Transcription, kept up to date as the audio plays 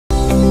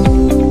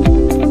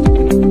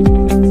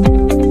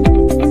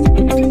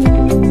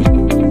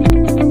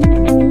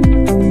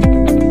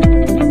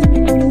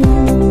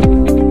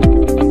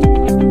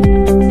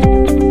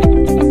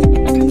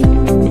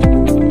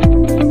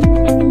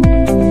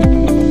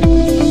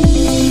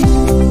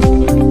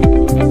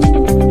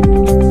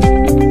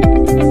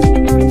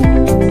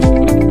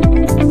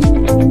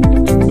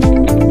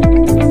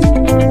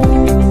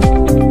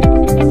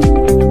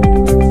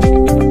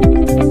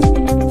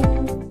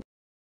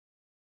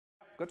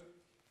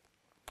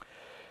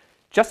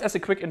Just as a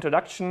quick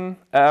introduction,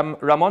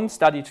 Ramón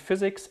studied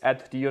physics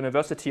at the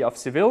University of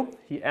Seville.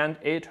 He earned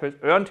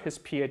his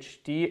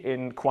PhD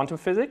in quantum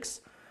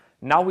physics.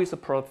 Now he's a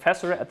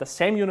professor at the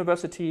same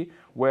university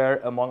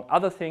where, among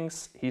other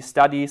things, he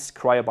studies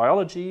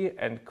cryobiology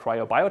and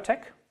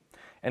cryobiotech.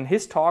 And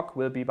his talk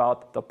will be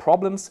about the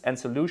problems and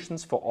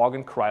solutions for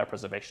organ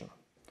cryopreservation.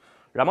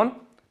 Ramón,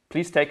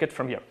 please take it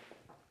from here.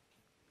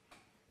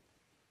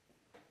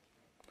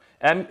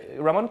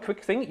 Ramón,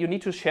 quick thing, you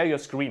need to share your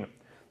screen.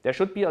 There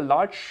should be a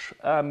large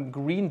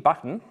green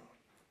button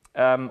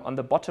on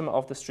the bottom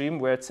of the stream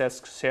where it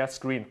says share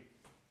screen.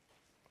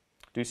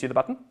 Do you see the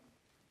button?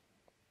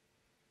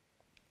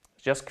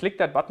 Just click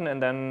that button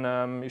and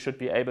then you should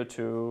be able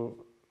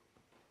to.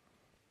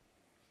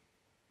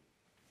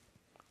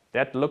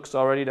 That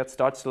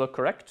starts to look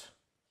correct.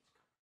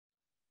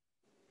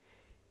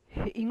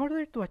 In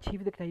order to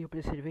achieve the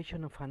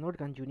cryopreservation of an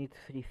organ, you need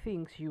three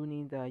things. You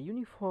need a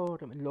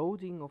uniform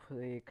loading of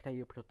the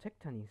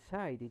cryoprotectant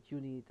inside it, you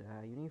need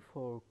a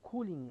uniform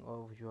cooling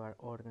of your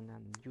organ,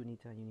 and you need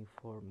a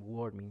uniform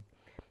warming.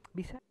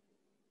 Besides,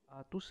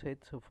 two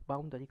sets of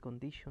boundary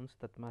conditions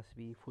that must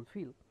be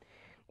fulfilled.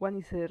 One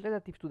is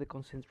relative to the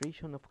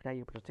concentration of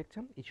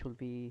cryoprotectant. It should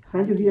be high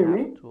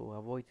enough to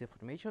avoid the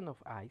formation of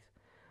ice,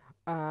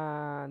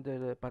 and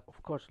but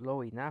of course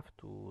low enough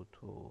to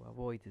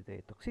avoid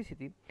the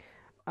toxicity.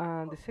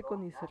 And the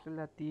second is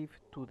relative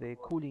to the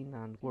cooling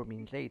and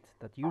warming rates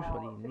that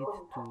usually needs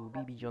to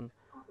be beyond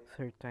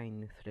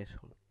certain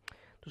threshold.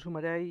 To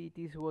summarize,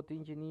 it is what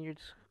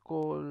engineers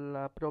call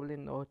a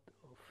problem of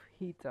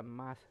heat and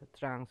mass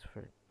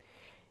transfer.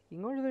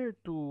 In order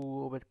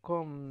to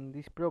overcome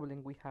this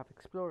problem, we have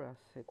explored a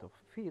set of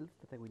fields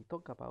that I will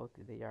talk about.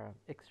 They are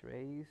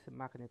X-rays,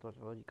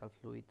 magnetological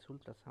fluids,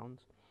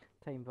 ultrasounds,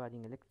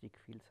 time-varying electric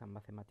fields, and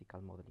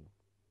mathematical modeling.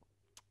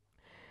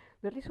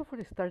 The reason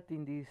for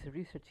starting this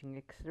research in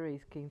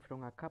X-rays came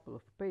from a couple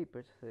of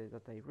papers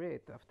that I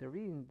read. After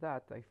reading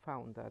that, I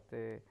found that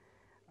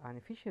an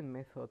efficient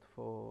method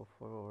for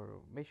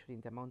measuring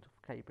the amount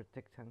of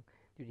cryoprotectant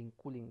during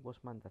cooling was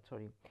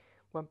mandatory.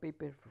 One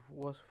paper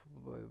was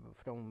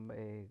from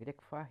Greg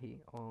Fahey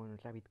on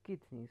rabbit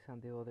kidneys,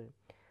 and the other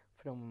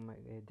from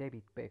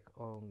David Beck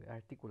on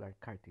articular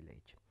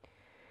cartilage.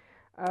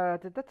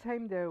 At that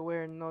time, there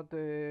were not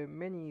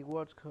many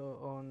works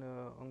on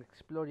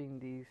exploring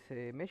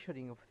this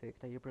measuring of the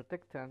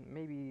cryoprotectant.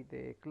 Maybe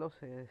the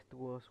closest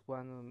was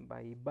one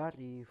by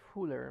Barry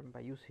Fuller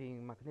by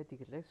using magnetic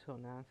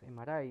resonance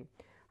 (MRI).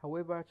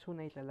 However, soon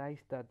I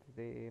realized that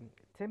the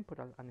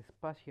temporal and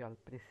spatial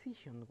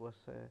precision was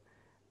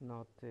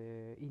not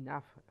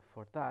enough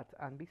for that,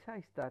 and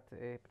besides that,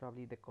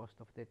 probably the cost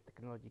of the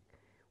technology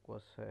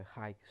was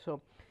high.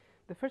 So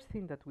the first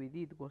thing that we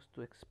did was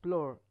to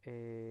explore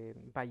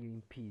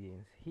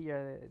bioimpedance.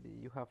 Here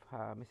you have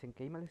a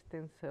mesenchymal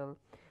stem cell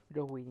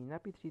growing in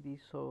AP3D,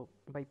 so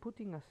by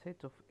putting a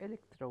set of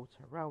electrodes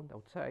around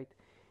outside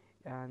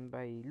and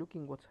by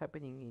looking what's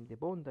happening in the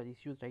boundaries,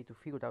 you try to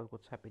figure out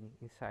what's happening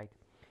inside.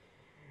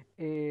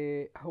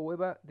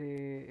 However,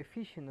 the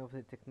efficiency of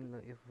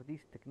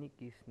this technique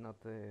is not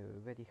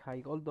very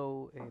high,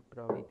 although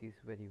probably it is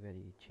very,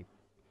 very cheap.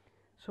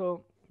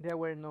 So there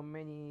were not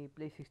many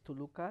places to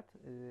look at.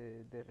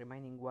 The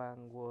remaining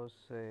one was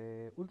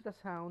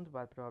ultrasound,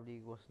 but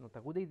probably was not a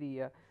good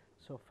idea.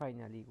 So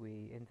finally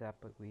we ended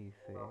up with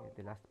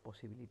the last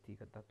possibility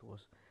that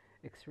was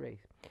X-rays.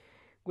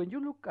 When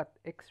you look at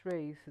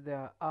X-rays,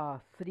 there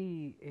are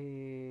three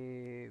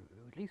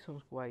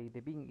reasons why the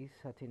beam is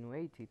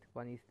attenuated.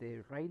 One is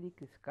the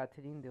Rayleigh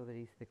scattering, the other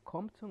is the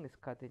Compton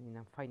scattering,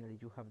 and finally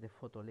you have the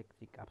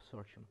photoelectric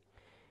absorption.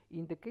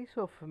 In the case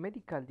of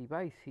medical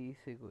devices,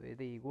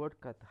 they work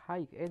at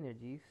high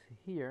energies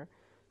here,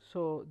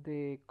 so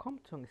the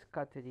Compton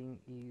scattering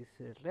is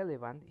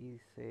relevant,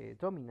 is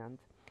dominant,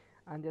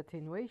 and the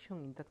attenuation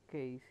in that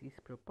case is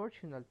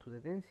proportional to the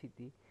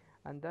density,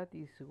 and that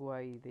is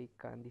why they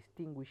can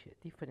distinguish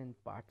different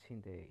parts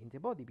in the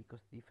body because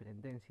different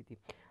density.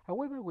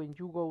 However, when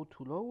you go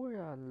to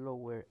lower and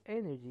lower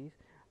energies,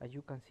 as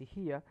you can see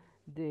here,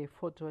 the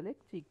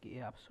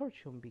photoelectric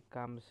absorption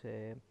becomes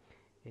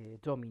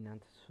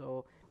dominant.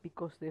 So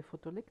because the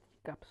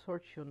photoelectric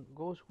absorption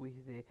goes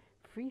with the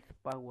fifth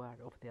power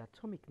of the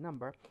atomic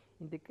number,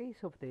 in the case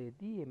of the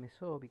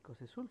DMSO, because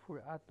the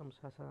sulfur atoms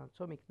has an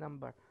atomic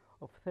number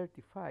of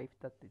 35,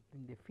 that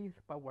in the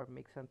fifth power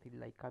makes something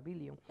like a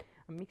billion,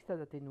 and mixed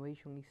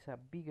attenuation is a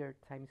bigger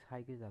times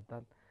higher than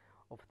that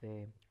of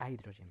the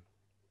hydrogen.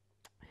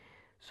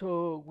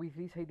 So with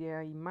this idea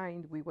in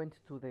mind, we went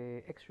to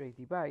the X-ray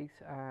device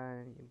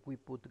and we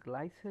put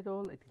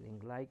glycerol, ethylene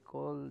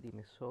glycol,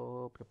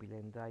 DMSO,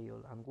 propylene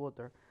and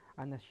water,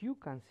 and as you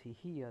can see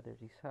here, the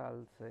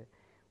results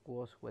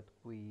was what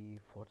we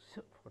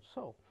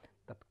foresaw.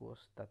 That was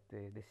that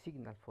the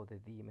signal for the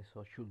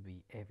DMSO should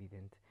be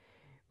evident.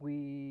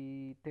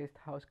 We test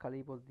how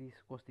scalable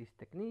this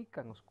technique,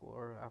 and of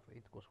course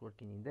it was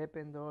working in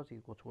dependers,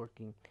 it was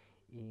working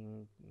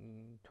in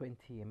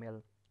 20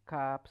 ml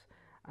cups,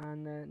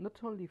 and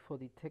not only for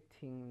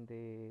detecting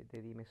the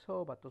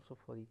DMSO, but also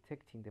for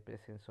detecting the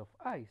presence of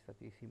ice.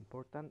 That is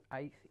important.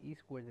 Ice is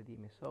where the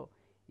DMSO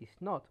is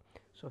not.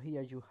 So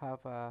here you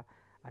have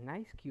an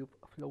ice cube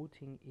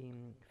floating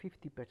in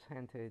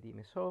 50%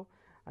 DMSO,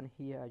 and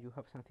here you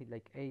have something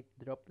like 8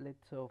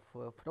 droplets of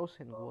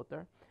frozen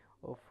water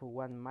of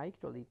 1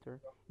 microliter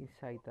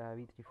inside a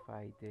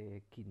vitrified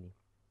kidney.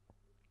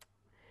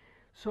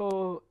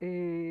 So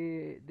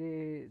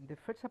the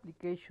first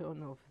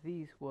application of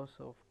this was,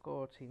 of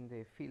course, in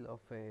the field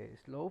of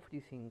slow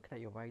freezing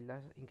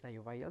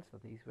cryovials.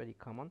 That is very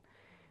common.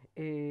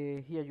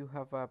 Here you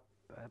have a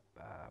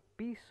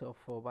piece of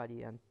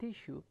ovarian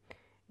tissue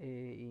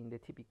in the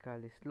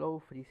typical slow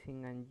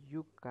freezing, and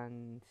you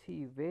can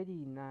see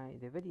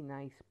the very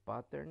nice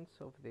patterns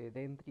of the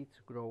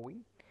dendrites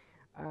growing.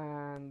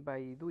 And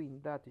by doing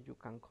that, you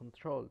can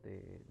control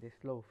the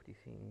slow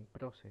freezing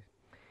process.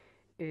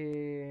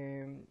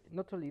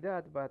 Not only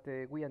that, but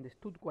we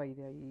understood why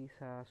there is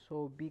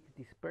so big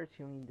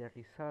dispersion in the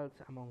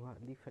results among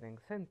different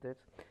centers,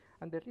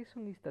 and the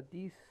reason is that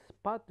these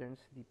patterns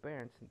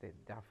depends,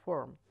 their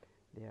form,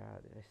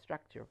 their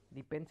structure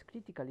depends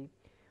critically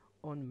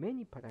on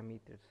many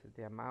parameters: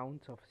 the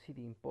amount of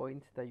seeding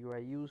points that you are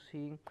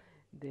using,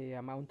 the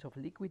amount of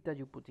liquid that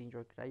you put in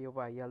your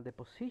cryovial, the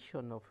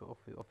position of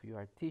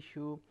your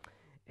tissue,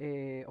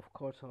 of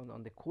course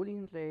on the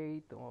cooling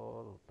rate,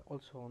 or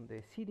also on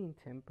the seeding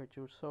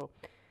temperature. So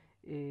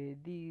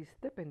these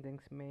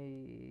dependence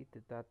made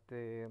that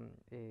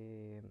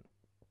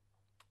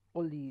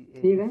only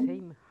the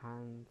same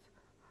hands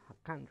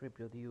can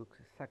reproduce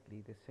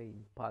exactly the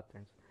same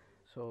patterns.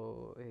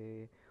 So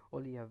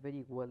only a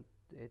very well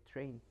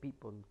trained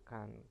people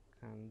can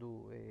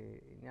do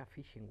in an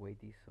efficient way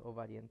this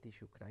ovarian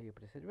tissue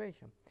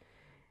cryopreservation.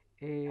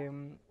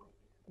 Um,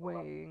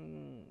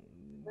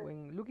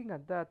 when looking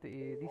at that,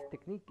 this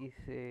technique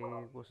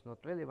was not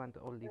relevant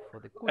only for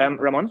the cooling,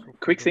 but Ramon, also for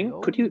quick the thing.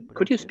 loading Could you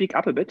process speak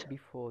up a bit?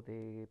 before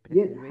the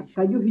Yes, preservation,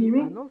 can you hear me?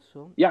 and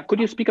also Yeah, could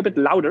you speak a after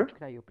bit louder?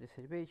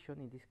 cryopreservation.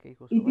 In this case,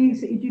 was It ovarian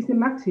is tissue, the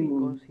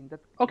maximum. because in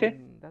Okay.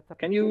 that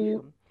Can you?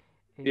 application,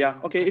 Yeah.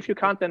 you Okay. can If you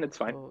can't, detect then it's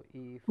fine. also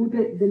if Put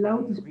there is the some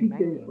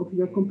loudspeaker of remaining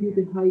your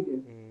computer higher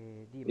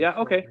Yeah.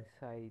 DMSO Okay.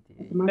 inside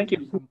at the Thank your you.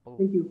 maximum. sample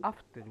Thank you.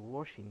 after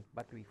washing,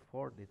 but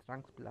before the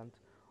transplant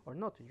or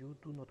not. You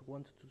do not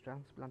want to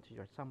transplant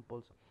your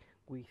samples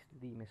with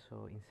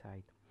DMSO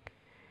inside.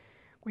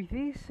 With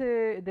this,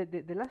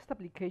 the last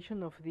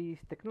application of this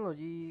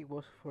technology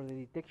was for the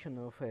detection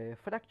of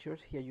fractures.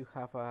 Here you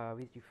have a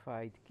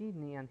vitrified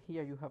kidney, and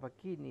here you have a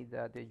kidney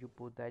that you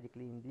put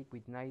directly in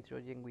liquid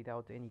nitrogen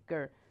without any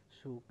care,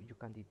 so you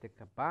can detect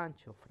a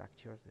bunch of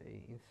fractures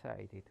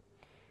inside it.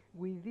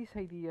 With these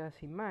ideas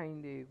in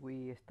mind,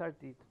 we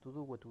started to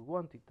do what we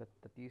wanted,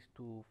 that is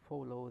to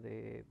follow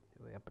the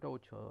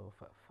approach of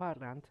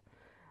Farrand,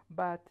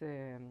 but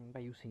by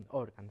using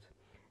organs.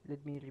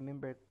 Let me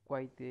remember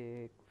quite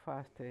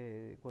fast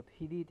what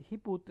he did. He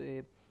put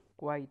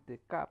quite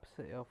caps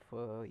of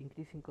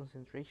increasing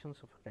concentrations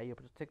of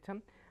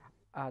cryoprotectant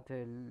at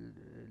a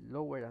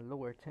lower and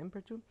lower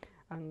temperature,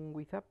 and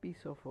with a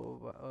piece of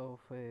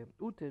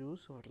uterus,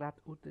 or rat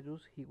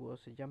uterus, he was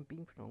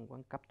jumping from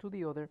one cap to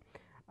the other,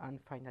 and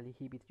finally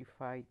he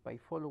vitrified by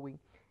following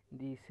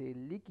this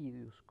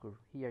liquidus curve.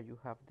 Here you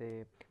have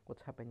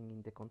what's happening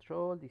in the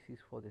control. This is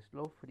for the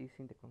slow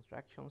freezing, the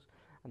contractions,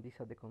 and these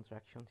are the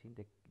contractions in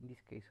this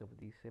case of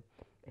this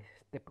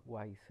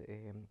stepwise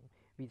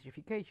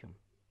vitrification.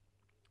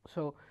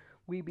 So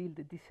we build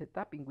this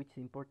setup in which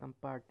the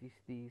important part is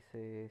this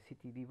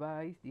CT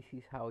device. This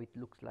is how it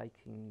looks like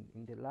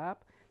in the lab.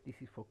 This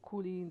is for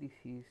cooling. This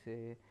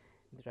is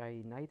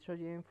dry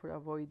nitrogen for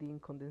avoiding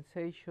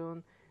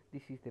condensation.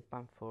 This is the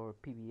pump for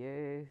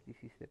PBS. This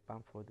is the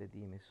pump for the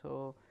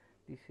DMSO.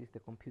 This is the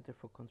computer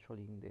for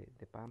controlling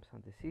the pumps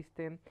and the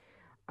system.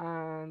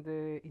 And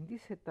in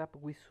this setup,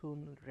 we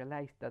soon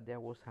realized that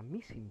there was a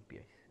missing piece,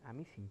 a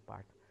missing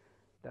part,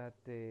 that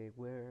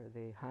were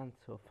the hands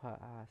of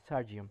a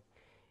surgeon,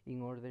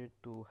 in order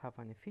to have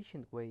an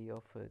efficient way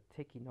of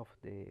taking off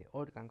the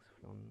organs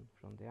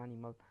from the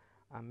animal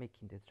and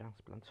making the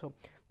transplant. So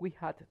we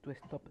had to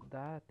stop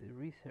that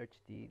research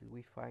till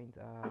we find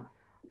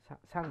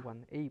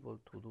someone able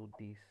to do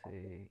this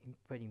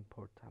very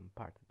important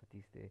part, that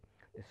is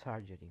the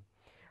surgery.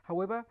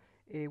 However,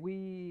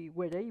 we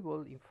were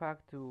able, in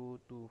fact, to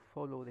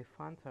follow the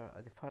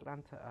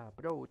Farrand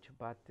approach,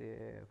 but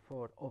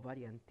for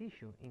ovarian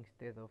tissue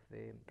instead of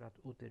the rat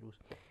uterus.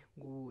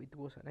 It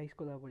was a nice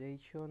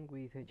collaboration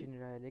with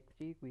General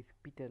Electric, with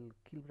Peter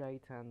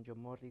Kilbright and John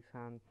Morris,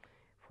 and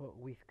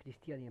with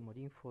Cristiani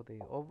Amorin for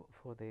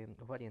the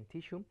ovarian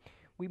tissue.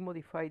 We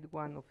modified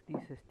one of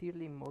these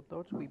Stirling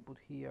motors. We put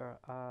here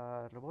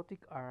a robotic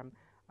arm,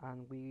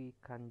 and we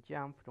can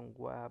jump from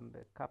one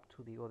cap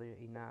to the other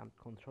in a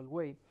controlled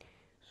way.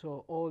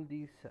 So all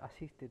this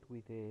assisted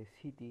with the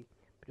CT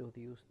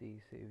produced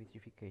this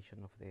vitrification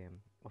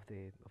of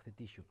the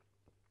tissue.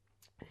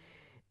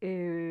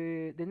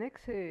 The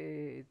next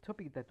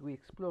topic that we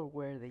explored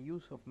were the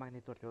use of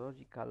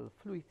magnetorheological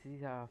fluids.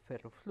 These are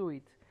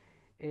ferrofluids.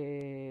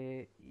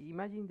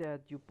 Imagine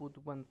that you put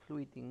one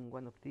fluid in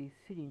one of these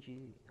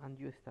syringes and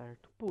you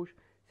start to push,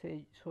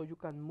 say, so you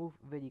can move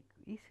very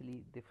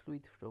easily the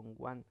fluid from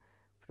one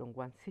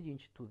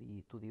syringe to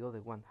the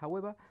other one.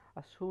 However,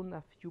 as soon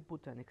as you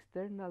put an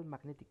external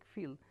magnetic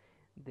field,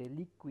 the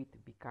liquid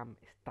becomes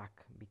stuck,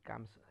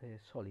 becomes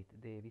solid.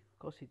 The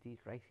viscosity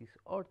rises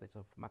orders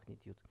of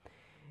magnitude.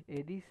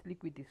 This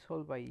liquid is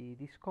sold by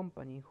this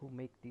company who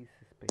make these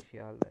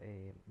special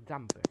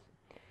dampers.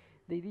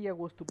 The idea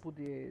was to put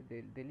the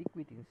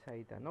liquid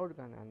inside an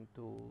organ and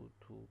to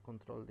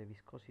control the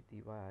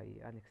viscosity by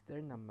an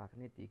external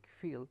magnetic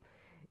field.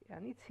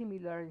 And it's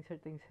similar in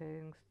certain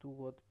sense to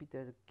what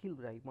Peter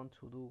Kilbride wants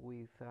to do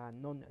with a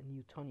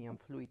non-Newtonian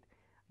fluid,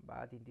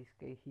 but in this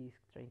case he's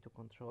trying to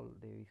control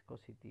the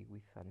viscosity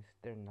with an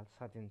external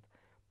sudden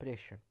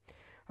pressure.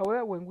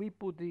 However, when we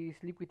put this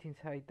liquid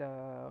inside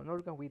an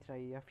organ, we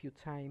try a few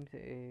times.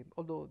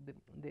 Although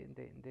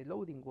the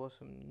loading was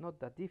not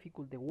that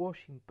difficult, the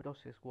washing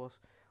process was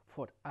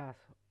for us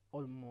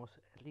almost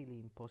really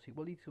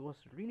impossible. It was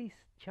really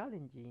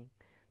challenging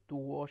to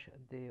wash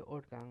the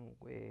organ.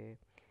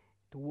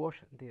 To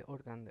wash the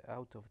organ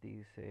out of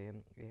this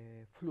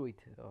fluid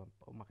or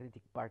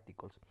magnetic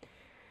particles.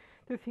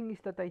 The thing is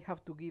that I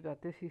have to give a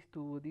thesis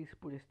to these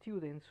poor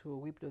students, so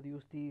we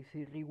produce this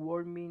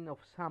rewarming of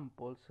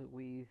samples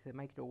with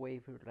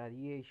microwave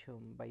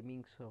radiation by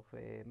means of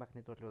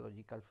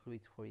magnetorheological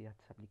fluids for its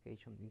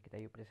application in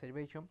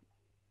cryopreservation.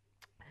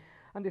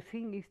 And the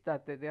thing is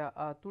that there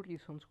are two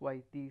reasons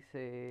why these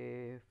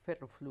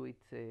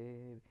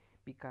ferrofluids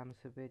becomes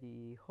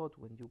very hot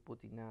when you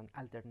put in an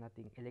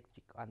alternating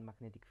electric and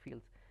magnetic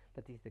fields.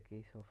 That is the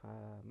case of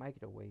a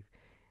microwave.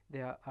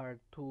 There are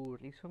two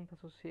reasons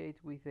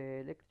associated with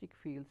the electric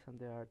fields, and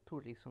there are two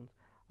reasons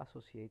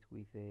associated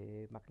with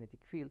the magnetic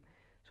field.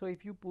 So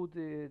if you put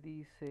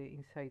this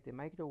inside the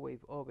microwave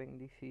oven,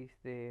 this is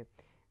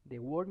the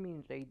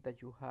warming rate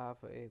that you have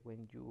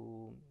when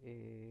you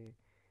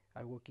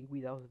are working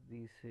without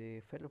this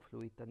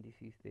ferrofluid, and this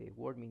is the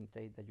warming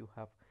rate that you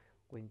have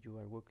when you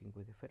are working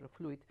with the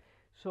ferrofluid.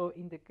 So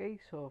in the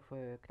case of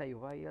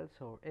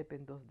cryovials or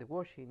ependos, the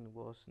washing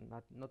was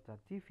not that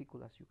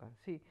difficult, as you can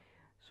see.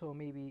 So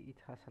maybe it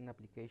has an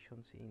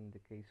applications in the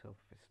case of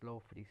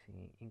slow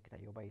freezing in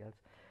cryovials.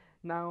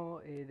 Now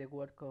the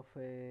work of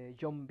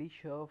John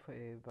Bishop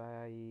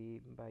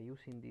by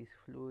using this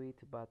fluid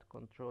but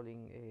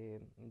controlling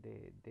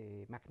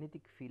the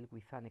magnetic field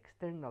with an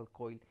external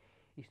coil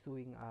is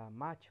doing a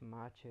much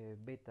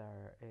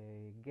better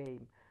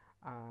game,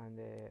 and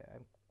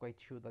I'm quite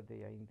sure that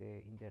they are in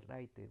the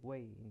right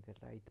way, in the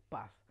right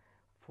path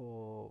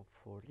for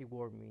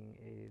rewarming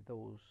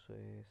those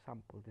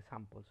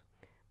samples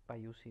by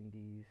using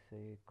this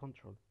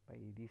control by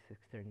these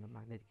external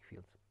magnetic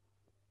fields.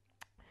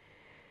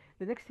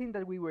 The next thing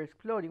that we were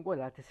exploring,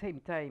 well, at the same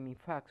time, in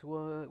fact,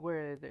 were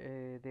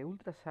the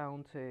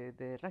ultrasounds.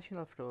 The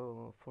rationale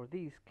for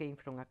this came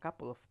from a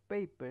couple of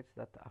papers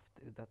that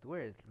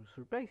were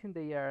surprising.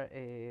 They are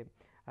a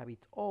bit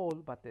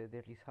old, but the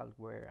results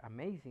were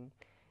amazing.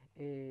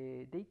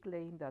 They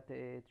claim that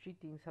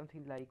treating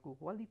something like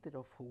 1 liter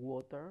of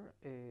water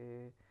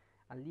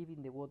and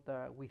leaving the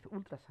water with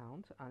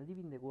ultrasounds and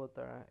leaving the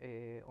water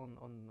on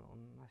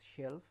a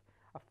shelf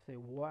after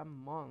 1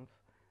 month,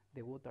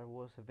 the water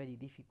was very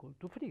difficult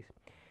to freeze.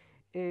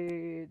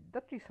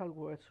 That result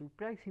was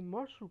surprising.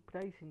 More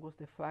surprising was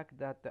the fact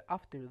that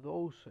after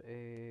those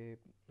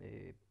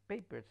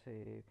papers,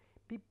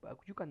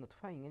 you cannot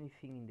find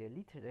anything in the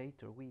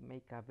literature. We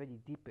make a very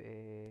deep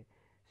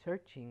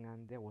searching,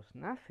 and there was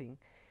nothing.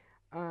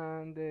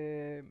 And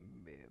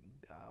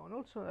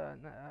also a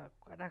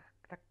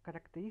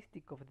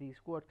characteristic of these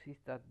works is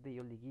that they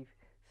only give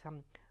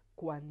some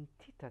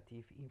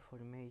quantitative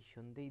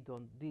information. They do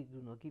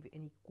not give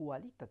any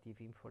qualitative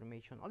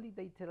information. Only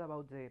they tell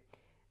about the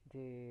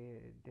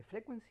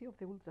frequency of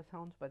the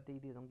ultrasounds, but they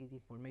didn't give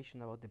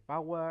information about the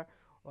power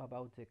or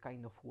about the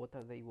kind of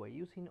water they were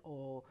using,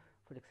 or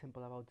for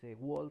example about the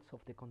walls of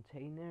the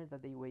container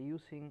that they were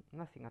using.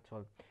 Nothing at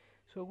all.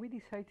 So we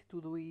decided to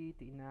do it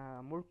in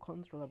a more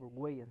controllable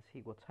way and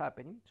see what's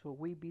happening. So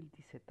we built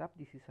this setup.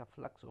 This is a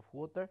flux of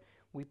water.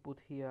 We put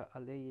here a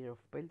layer of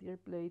Peltier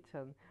plates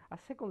and a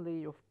second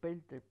layer of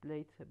Peltier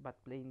plates,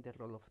 but playing the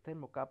role of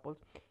thermocouples.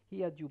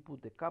 Here you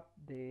put the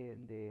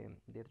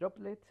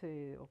droplets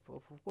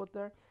of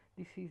water.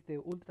 This is the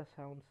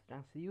ultrasound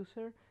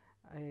transducer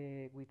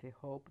with the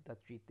hope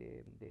that treat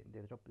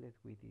the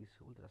droplets with these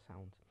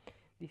ultrasounds.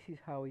 This is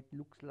how it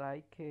looks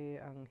like,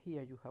 and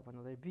here you have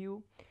another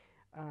view.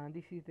 And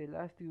this is the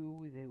last view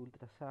with the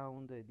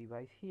ultrasound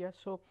device here.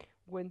 So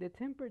when the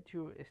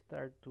temperature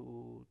starts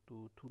to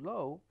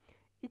low,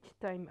 each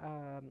time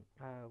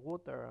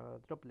water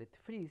droplet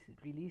freeze,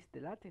 release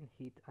the latent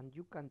heat, and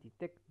you can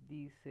detect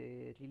this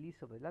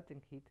release of the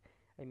latent heat.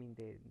 I mean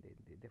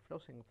the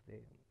frozen of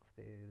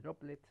the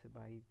droplets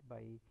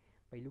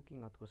by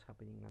looking at what's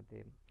happening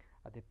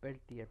at the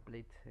Peltier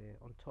plates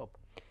on top.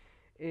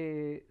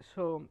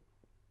 So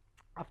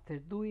after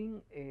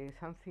doing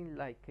something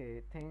like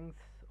tens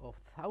of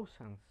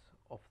thousands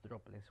of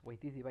droplets with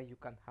this device, you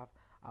can have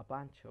a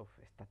bunch of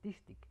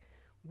statistics.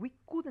 We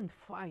couldn't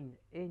find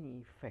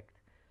any effect.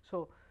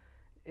 So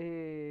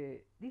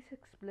this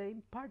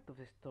explains part of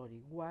the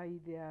story why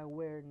there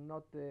were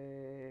not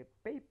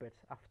papers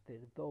after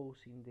those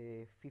in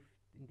the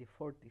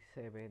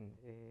 47,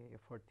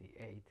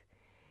 48,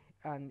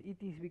 and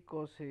it is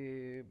because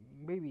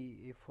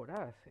maybe for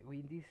us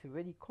in this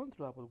very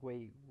controllable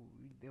way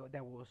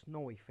there was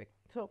no effect.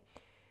 So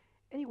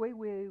anyway,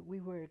 we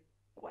were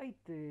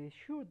quite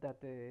sure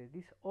that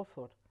this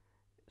author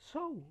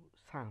saw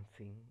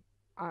something,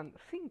 and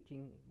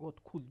thinking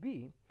what could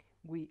be,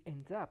 we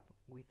end up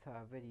with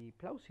a very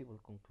plausible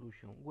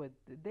conclusion. What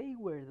they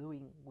were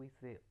doing with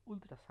the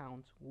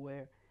ultrasounds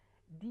were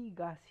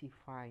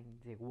degasifying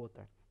the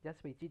water.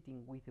 Just by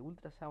treating with the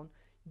ultrasound,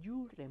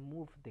 you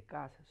remove the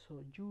gas,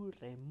 so you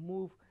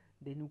remove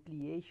the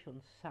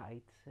nucleation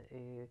sites.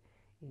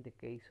 In the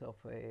case of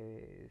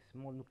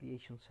small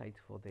nucleation sites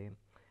for the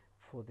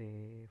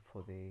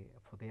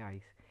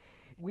ice,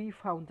 we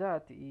found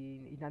that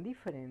in a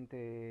different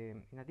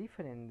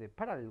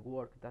parallel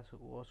work that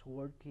was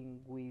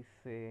working with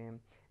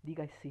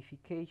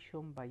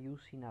degasification by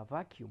using a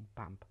vacuum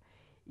pump.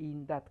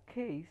 In that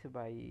case,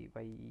 by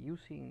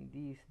using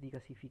this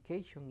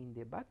degasification in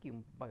the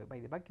vacuum by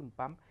the vacuum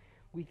pump,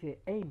 with the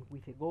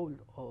goal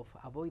of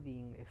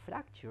avoiding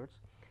fractures,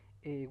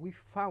 we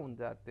found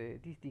that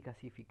this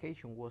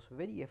degasification was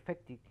very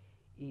effective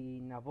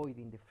in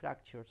avoiding the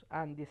fractures,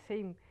 and the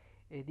same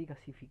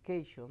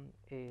degasification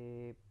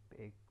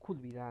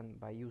could be done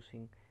by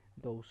using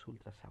those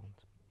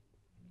ultrasounds.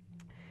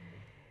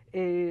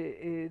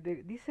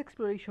 This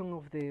exploration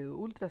of the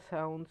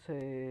ultrasounds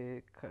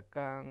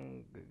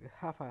can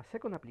have a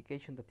second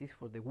application, that is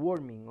for the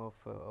warming of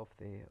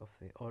the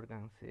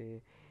organs.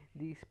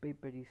 This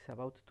paper is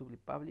about to be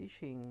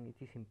published it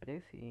is in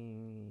press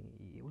in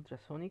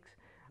ultrasonics,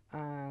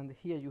 and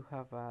here you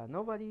have an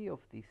ovary of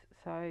this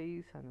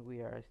size, and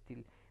we are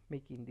still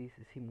making these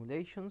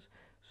simulations.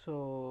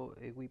 So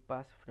we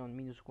pass from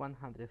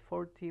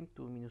 -140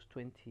 to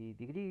 -20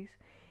 degrees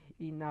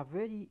in a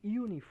very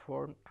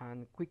uniform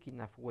and quick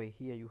enough way.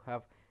 Here you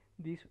have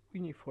this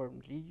uniform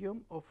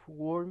region of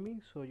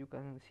warming, so you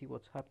can see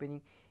what's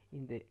happening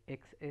in the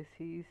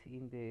x-axis,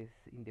 in the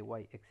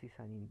y-axis,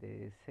 and in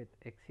the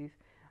z-axis,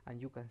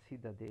 and you can see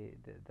that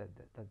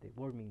the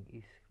warming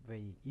is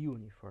very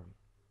uniform.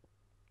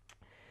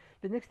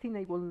 The next thing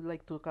I would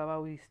like to talk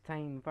about is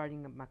time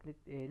varying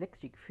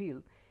electric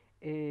field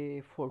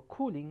for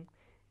cooling.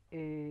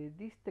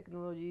 This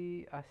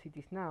technology, as it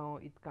is now,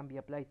 it can be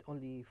applied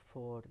only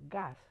for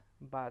gas,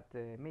 but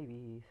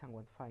maybe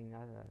someone find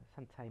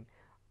sometime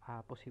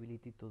a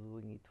possibility to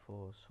doing it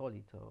for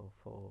solid or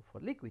for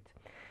liquids.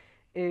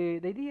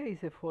 The idea is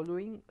the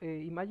following.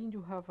 Imagine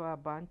you have a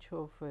bunch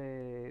of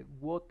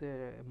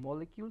water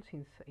molecules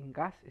in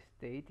gas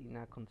state in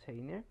a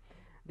container.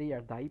 They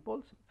are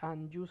dipoles,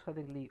 and you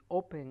suddenly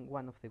open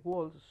one of the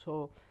walls,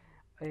 so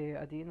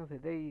at the end of the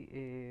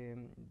day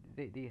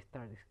they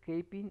start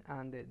escaping,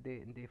 and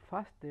the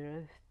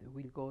fastest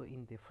will go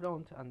in the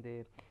front and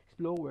the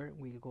slower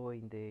will go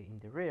in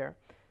the rear.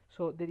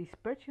 So the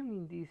dispersion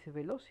in these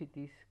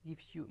velocities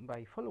gives you,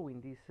 by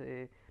following this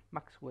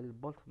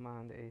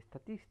Maxwell-Boltzmann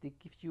statistic,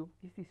 gives you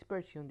this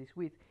dispersion, this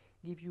width,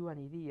 gives you an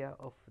idea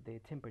of the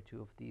temperature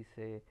of this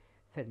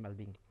thermal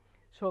beam.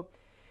 So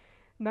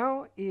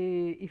now,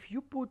 if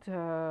you put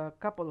a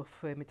couple of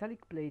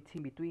metallic plates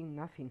in between,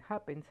 nothing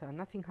happens, and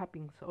nothing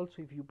happens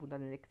also if you put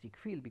an electric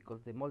field,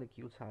 because the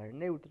molecules are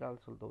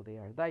neutrals, although they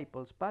are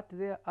dipoles. But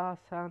there are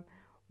some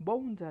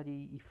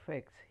boundary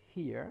effects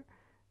here,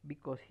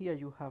 because here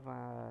you have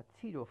a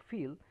zero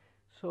field,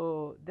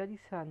 so there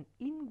is an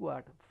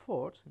inward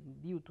force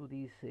due to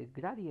this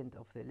gradient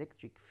of the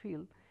electric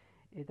field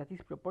that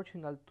is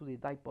proportional to the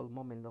dipole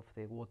moment of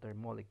the water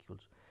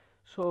molecules.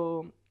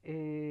 So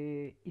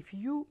if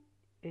you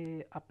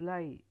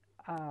apply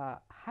a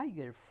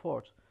higher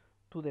force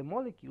to the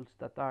molecules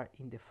that are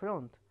in the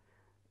front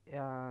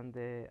and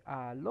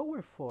a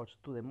lower force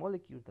to the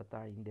molecules that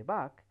are in the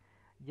back,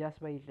 just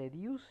by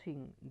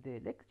reducing the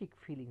electric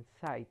field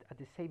inside at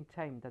the same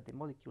time that the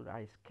molecules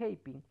are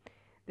escaping,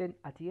 then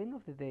at the end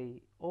of the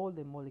day all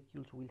the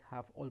molecules will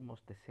have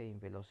almost the same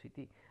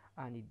velocity,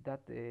 and in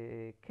that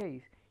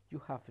case you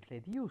have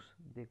reduced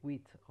the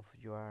width of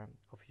your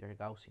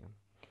Gaussian,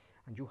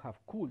 and you have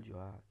cooled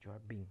your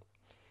beam.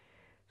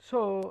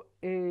 So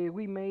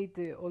we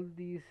made all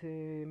these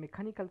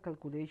mechanical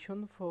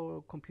calculation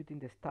for computing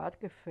the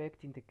Stark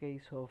effect in the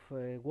case of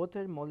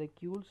water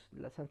molecules,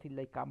 something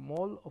like a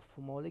mole of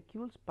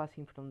molecules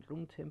passing from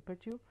room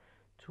temperature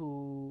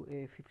to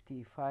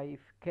 55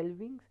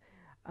 kelvins,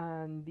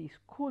 and this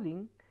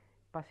cooling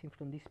passing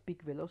from this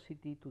peak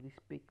velocity to this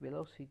peak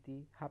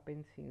velocity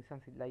happens in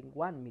something like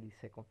 1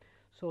 millisecond.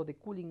 So the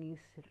cooling is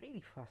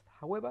really fast.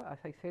 However, as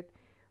I said,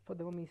 for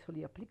the moment it's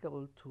only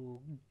applicable to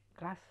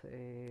gas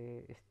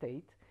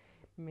state.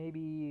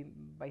 Maybe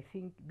I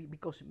think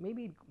because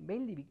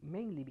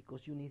mainly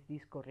because you need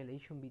this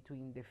correlation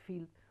between the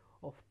field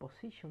of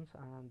positions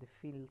and the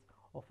field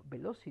of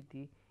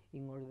velocity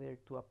in order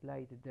to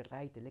apply the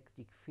right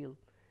electric field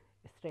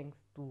strength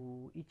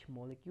to each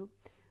molecule,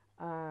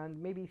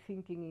 and maybe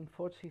thinking in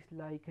forces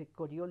like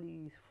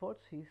Coriolis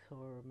forces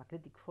or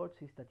magnetic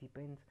forces that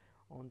depends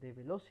on the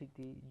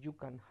velocity, you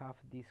can have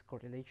this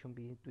correlation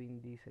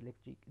between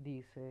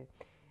this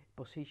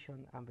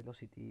position and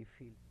velocity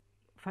field.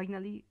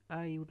 Finally,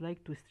 I would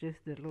like to stress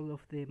the role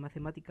of the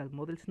mathematical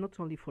models not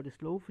only for the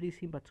slow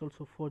freezing but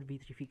also for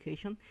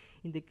vitrification.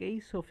 In the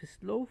case of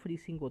slow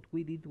freezing, what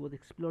we did was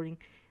exploring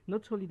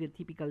not only the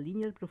typical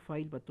linear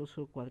profile but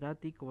also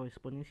quadratic or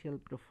exponential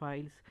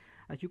profiles.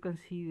 As you can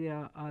see,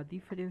 there are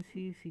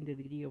differences in the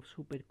degree of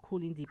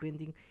supercooling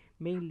depending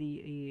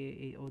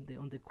mainly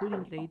on the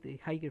cooling rate,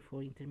 higher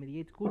for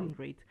intermediate cooling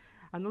rates,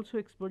 and also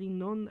exploring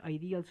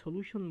non-ideal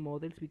solution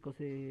models because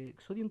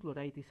sodium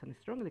chloride is a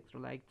strong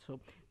electrolyte, so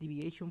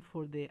deviation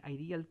for the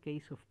ideal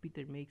case of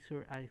Peter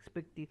Meixer are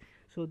expected.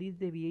 So this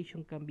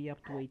deviation can be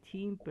up to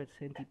 18%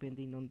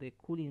 depending on the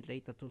cooling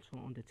rate and also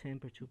on the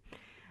temperature.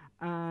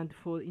 And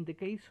for in the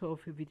case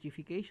of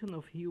vitrification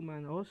of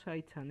human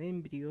oocytes and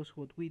embryos,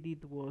 what we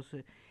did was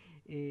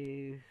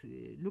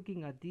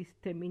looking at these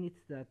 10 minutes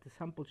that the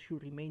sample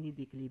should remain in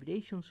the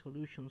equilibration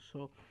solution.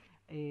 So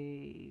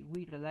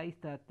we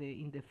realized that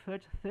in the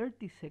first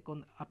 30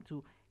 seconds up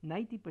to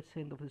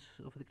 90% of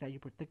the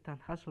cryoprotectant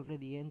has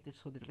already entered,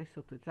 so the rest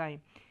of the time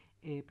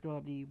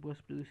probably was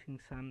producing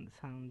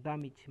some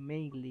damage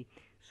mainly.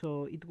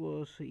 So it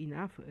was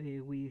enough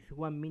with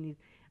 1 minute,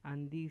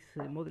 and this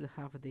model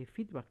have the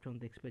feedback from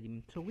the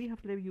experiment. So we have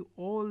reviewed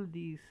all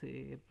these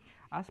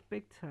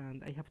aspects,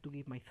 and I have to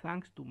give my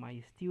thanks to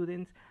my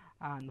students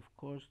and of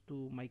course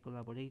to my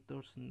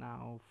collaborators,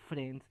 now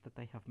friends that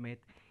I have met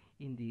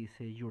in this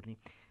journey.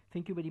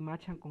 Thank you very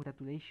much, and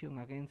congratulations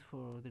again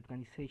for the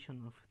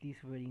organization of this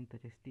very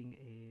interesting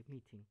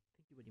meeting.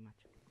 Thank you very much.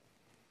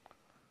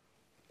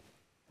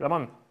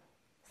 Ramón,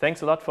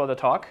 thanks a lot for the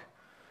talk.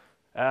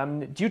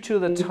 Due to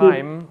the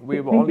time,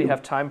 we will only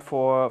have time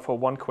for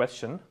one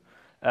question.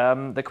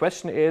 The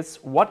question is,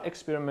 what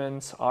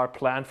experiments are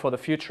planned for the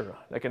future?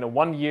 Like in a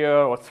 1 year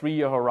or 3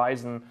 year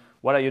horizon,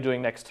 what are you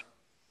doing next?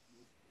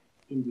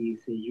 In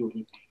this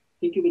journey.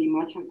 Thank you very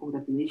much, and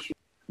congratulations.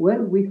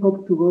 Well, we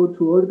hope to go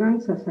to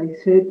organs. As I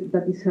said,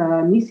 that is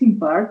a missing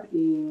part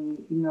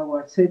in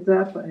our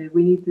setup.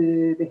 We need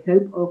the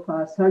help of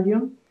a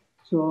surgeon.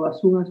 So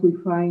as soon as we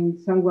find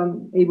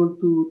someone able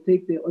to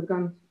take the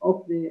organs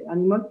of the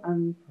animal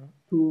and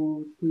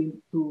to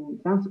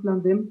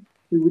transplant them,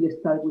 we will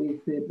start with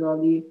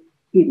probably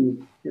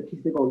kidneys. That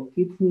is the goal,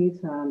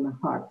 kidneys and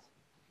hearts.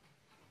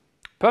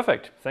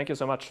 Perfect. Thank you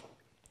so much.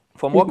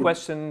 For more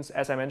questions,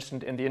 as I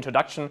mentioned in the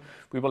introduction,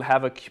 we will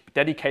have a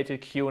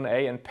dedicated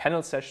Q&A and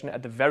panel session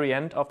at the very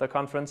end of the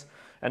conference.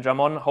 And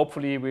Ramón,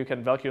 hopefully we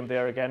can welcome you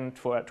there again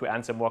to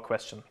answer more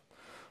questions.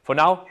 For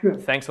now,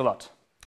 thanks a lot.